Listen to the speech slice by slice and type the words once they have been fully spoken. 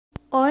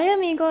Oi,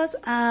 amigos.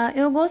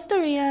 Eu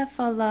gostaria de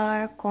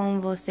falar com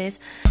vocês.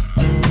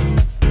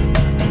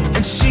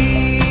 And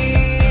she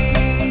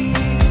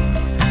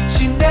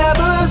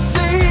never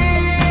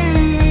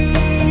sings.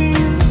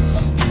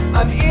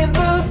 I'm in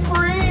the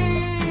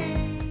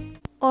free.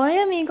 Oi,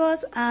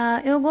 amigos.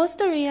 Eu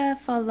gostaria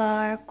de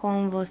falar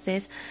com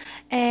vocês.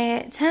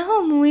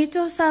 Tenho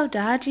muitas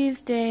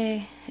saudades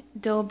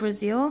do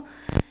Brasil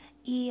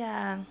e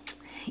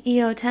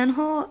eu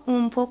tenho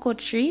pouco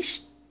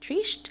triste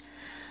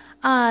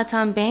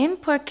também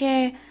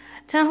porque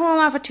tenho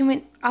uma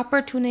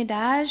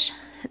oportunidade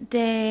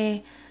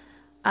de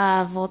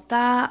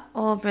voltar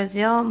ao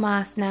Brasil,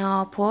 mas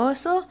não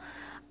posso.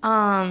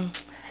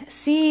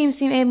 Sim,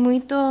 é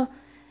muito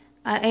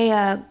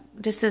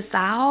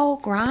decisão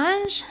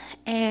grande.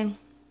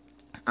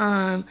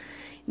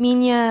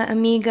 Minha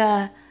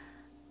amiga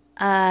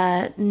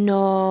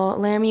no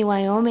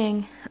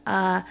NaNoWriMo,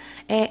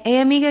 é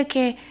amiga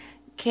que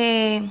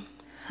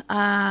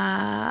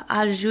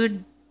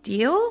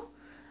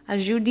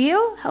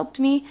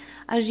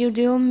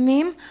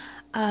ajudou-me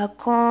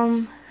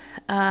com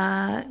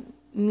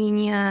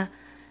minha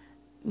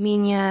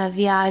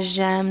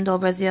viagem do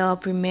Brasil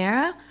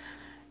primeira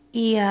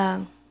e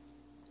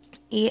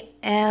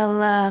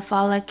ela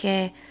fala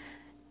que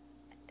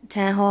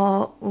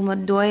tenho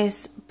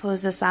duas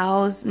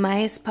posições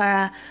mais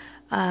para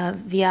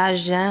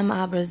viajar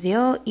ao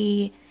Brasil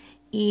e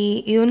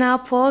eu não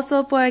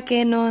posso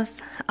porque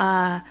nós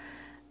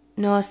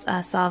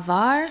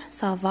salvar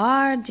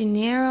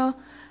dinheiro,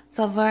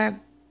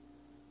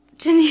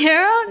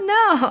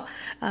 não,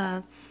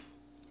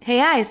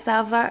 reais,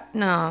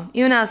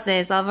 eu não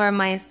sei, salvar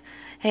mais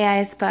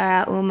reais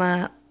para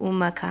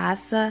uma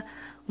casa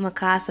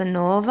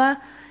nova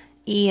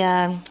e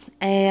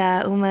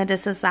é uma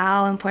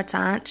decisão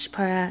importante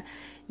para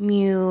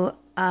meu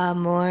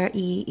amor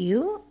e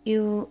eu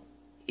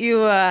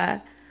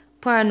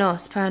para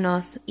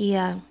nós e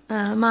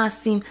mas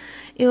sim,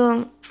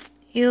 eu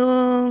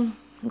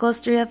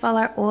gostaria de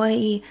falar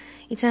hoje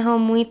e tenho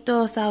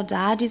muito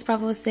saudades para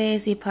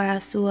vocês e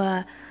para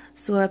sua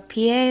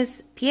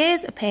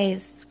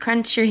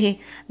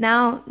country,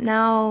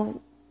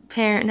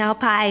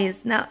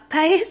 país, eu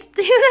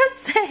não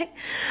sei,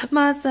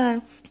 mas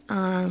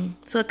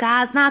sua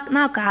casa,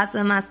 não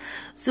casa, mas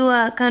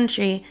sua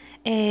country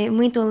é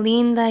muito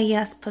linda e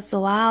as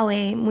pessoas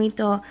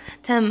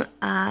tem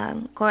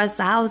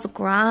coração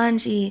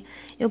grande e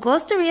eu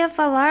gostaria de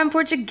falar em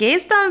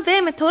português também,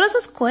 mas todas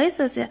as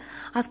coisas,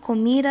 as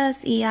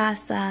comidas e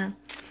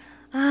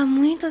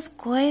muitas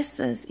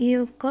coisas e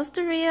eu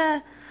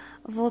gostaria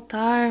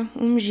voltar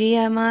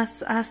dia,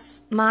 mas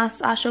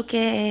acho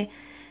que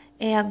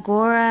é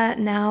agora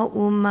não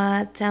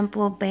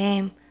tempo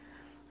bem.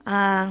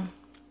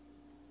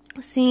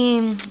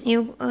 Sim,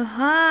 eu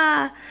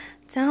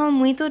estou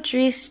muito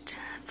triste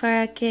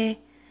porque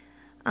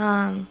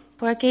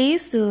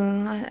isso,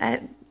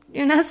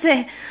 eu não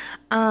sei.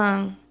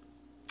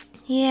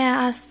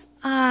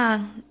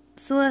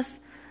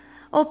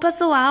 O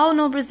pessoal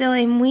no Brasil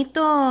é muito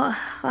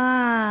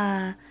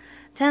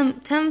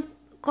tem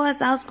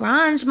coisas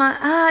grandes, mas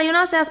eu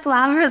não sei as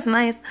palavras,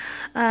 mas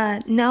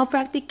não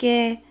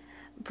pratiquei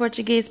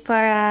português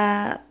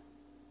para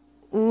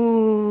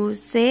os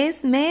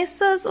 6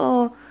 meses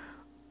ou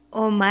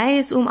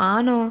mais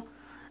ano.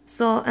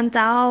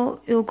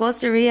 Então eu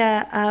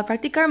gostaria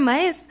praticar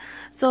mais.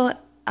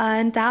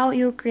 Então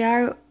eu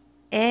criar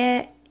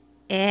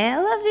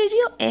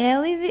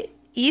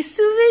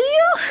isso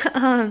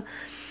vídeo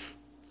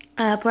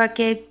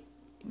porque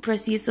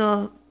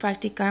preciso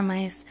praticar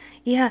mais.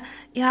 E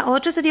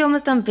outros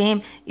idiomas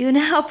também. Eu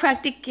não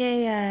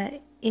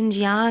pratiquei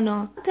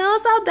indiano. Tenho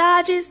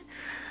saudades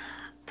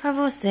para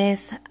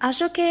vocês.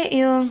 Acho que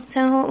eu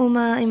tenho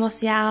uma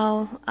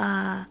emoção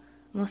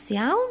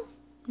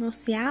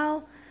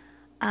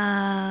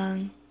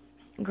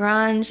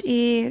grande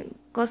e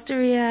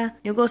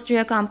eu gostaria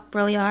de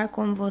compartilhar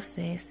com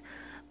vocês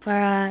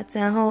para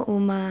ter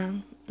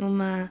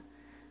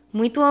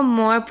muito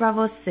amor para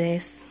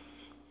vocês.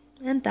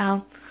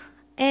 Então,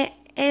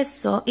 é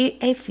só,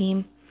 e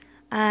fim.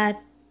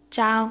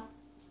 Tchau.